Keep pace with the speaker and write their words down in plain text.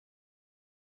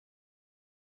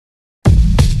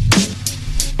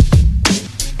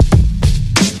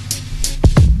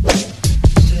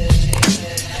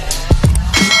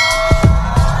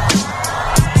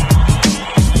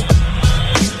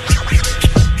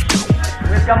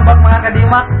welcome back mga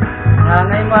kadimak.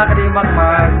 Ngayon mga kadimak,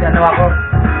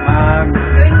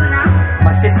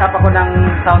 mag-set up ako ng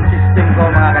sound system ko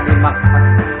mga kadimak.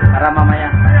 Para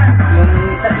mamaya.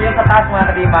 Yung sa taas mga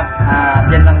kadimak,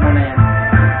 dyan lang muna yan.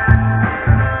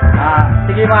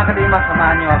 Sige mga kadimak,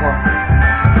 samahan niyo ako.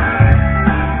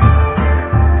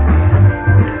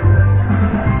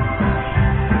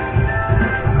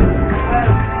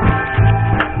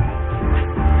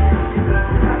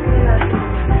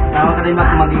 Mga kadimak,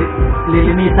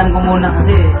 maglilinisan ko muna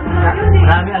kasi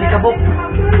maraming alikabok.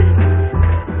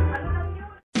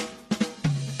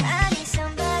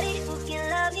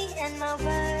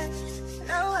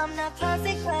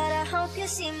 Perfect, but I hope you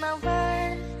see my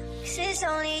worth. 'Cause it's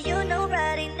only you,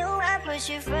 nobody knew I put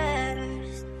you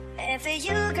first. And for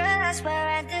you, girl, I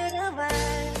swear I do the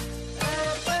work.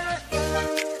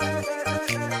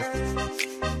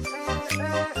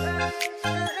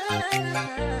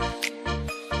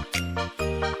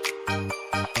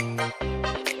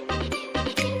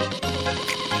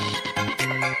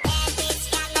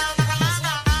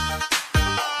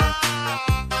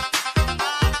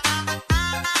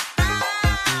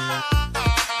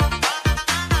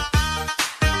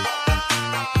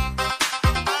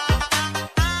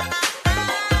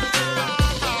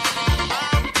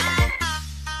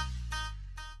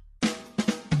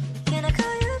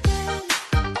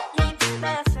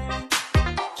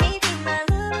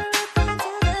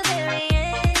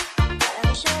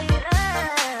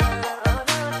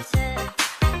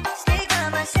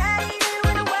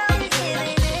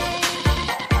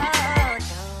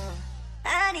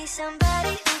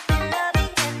 Somebody who can love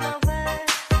me in my world.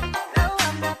 No,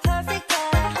 I'm not perfect,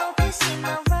 but I hope you see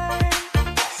my worth.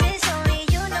 'Cause it's only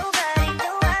you, nobody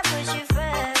knew I put you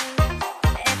first.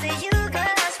 And for you, girl,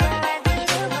 I swear I do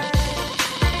the work.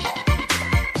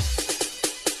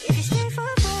 If you stay for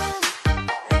a moment,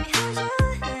 let me hold your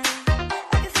hand.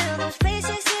 I can feel those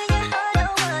places in your heart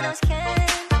no one else can.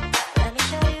 Let me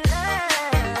show you love,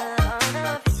 I'll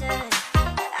never pretend.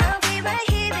 I'll be right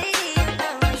here, baby, you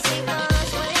know I take my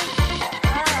lost way.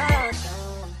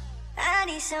 I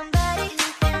need somebody who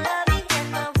can love me in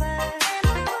my world.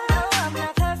 No, I'm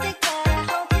not perfect, but I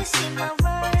hope you see my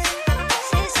worth.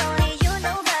 'Cause it's only you,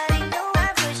 nobody knew I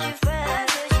put you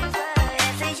first.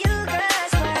 And for you, girl, I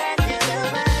swear I do the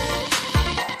work.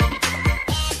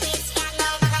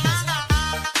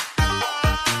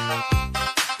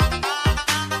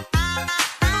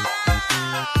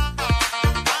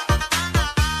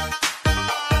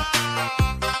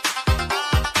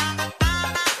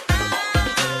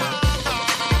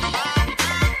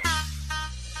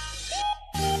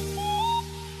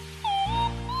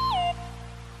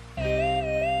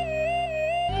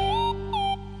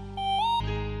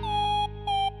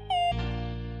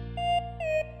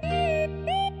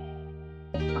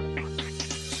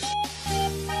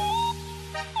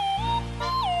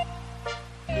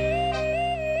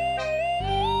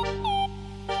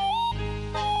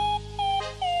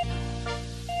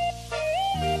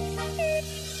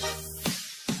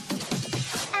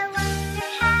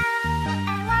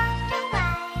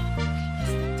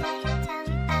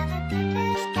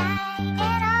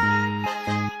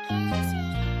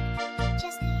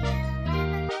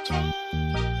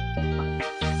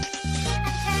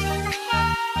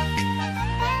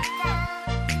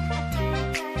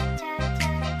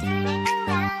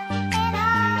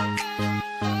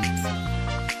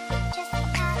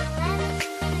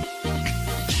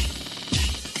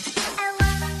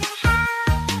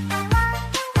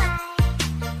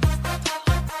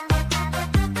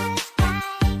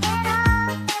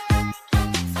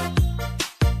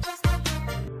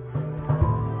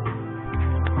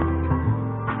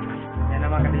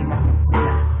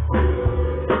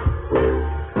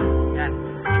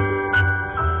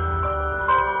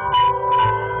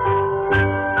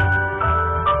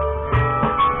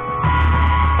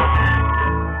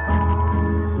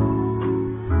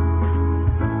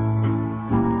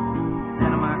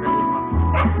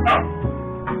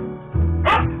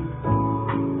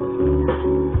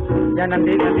 Yan,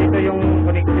 nandito yung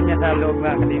connection niya sa loob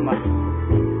mga kadimak.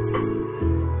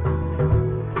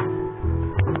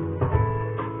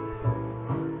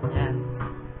 Yan.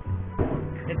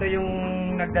 Ito yung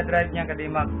nagda-drive niya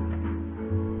kadimak.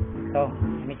 Ito,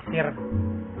 mixer.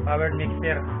 Powered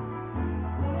mixer.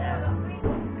 Yan.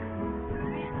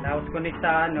 Tapos connect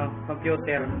sa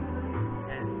computer.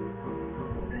 Yan.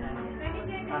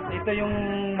 Ito yung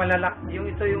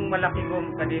malaki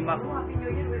kong kadimak.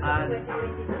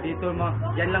 Dito mo,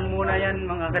 yan lang muna yan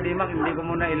mga kadimak, hindi ko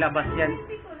muna ilabas yan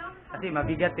kasi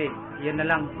mabigat yan na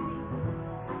lang.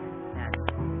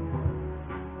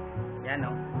 Yan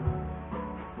o.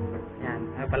 Yan.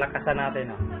 Palakasan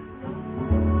natin, no?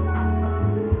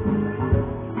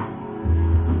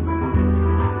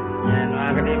 Yan,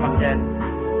 mga kadimak yan.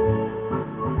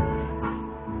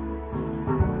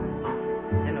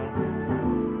 Yan, o.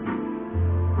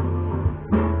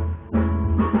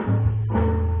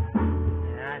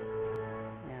 Yan.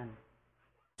 Yan.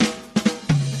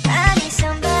 I need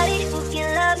somebody who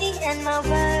can love me and my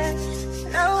words.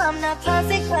 No, I'm not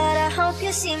perfect, but I hope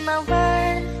you see my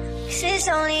worth. 'Cause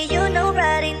it's only you,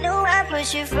 nobody knew I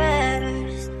put you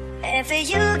first. And for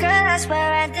you, girl, I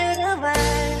swear I do the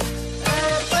work.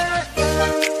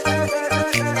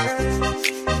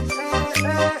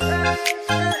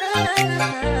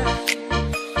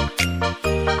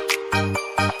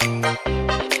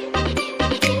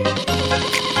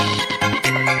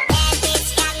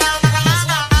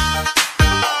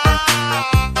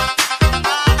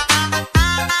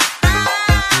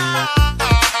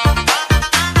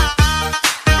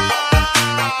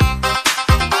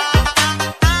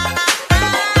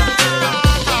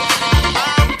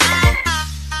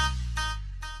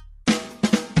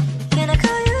 Can I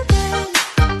call you back?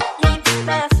 Can you be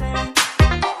my friend?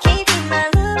 Can you be my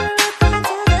lover up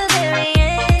until the very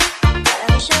end? Let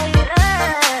me show you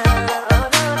love, oh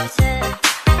don't pretend.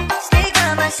 Stay by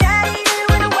my side even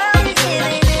when the world is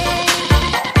giving in.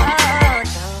 Oh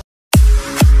no.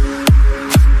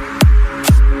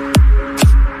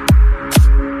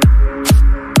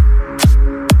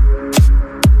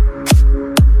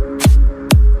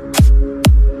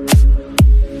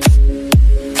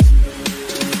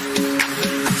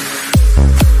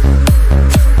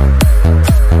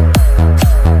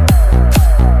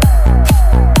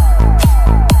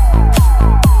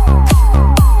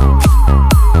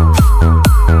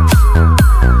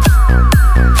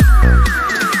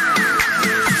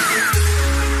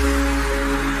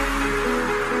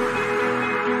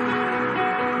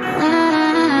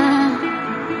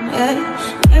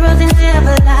 Everything's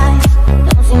never lie.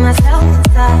 Don't see myself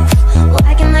inside.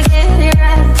 Why can't I get it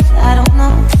right? I don't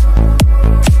know.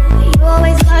 You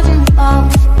always watching me fall.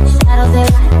 Shadows they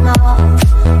light my wall.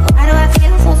 Why do I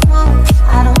feel so small?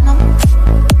 I don't know.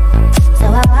 So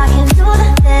I walk into the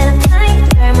dead of night,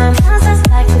 where my monsters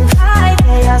like to hide.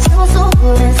 They are so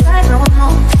good inside. No, no.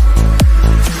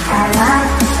 I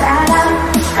lost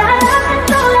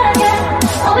control again.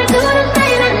 All we do is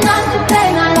say and not to play.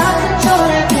 I lost control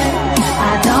again.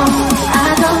 I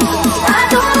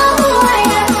don't know who I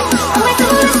am. All we do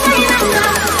is say and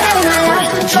not to play. I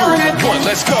lost control again.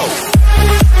 Let's go.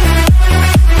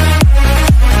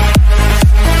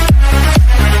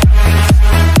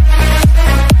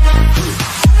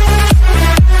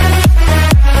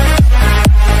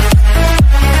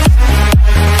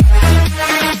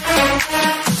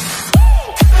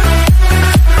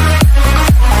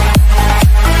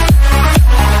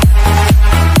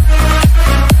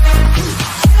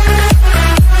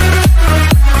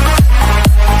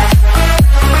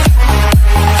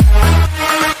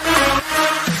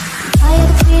 I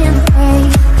used to be in the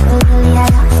grave, but really I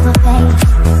lost the faith.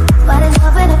 But it's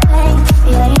over the pain,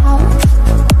 it ain't home.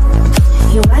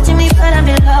 You're watching me, but I'm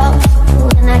below.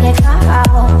 When I get caught, I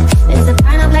hope it's the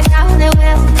kind of blackout that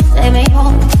will take me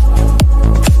home.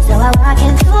 So I walk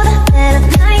into the dead of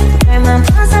night, where my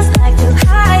monsters like to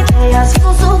hide. They are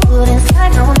so good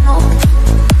inside, no, no.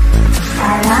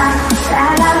 I lost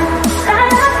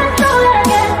control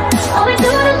again. All we do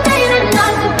is say and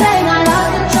not to play. I lost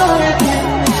control again.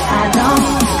 I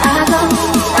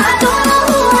don't know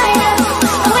who I am.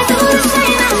 All we do is say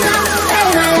and not to play.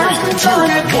 I lost control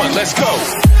again. Let's go.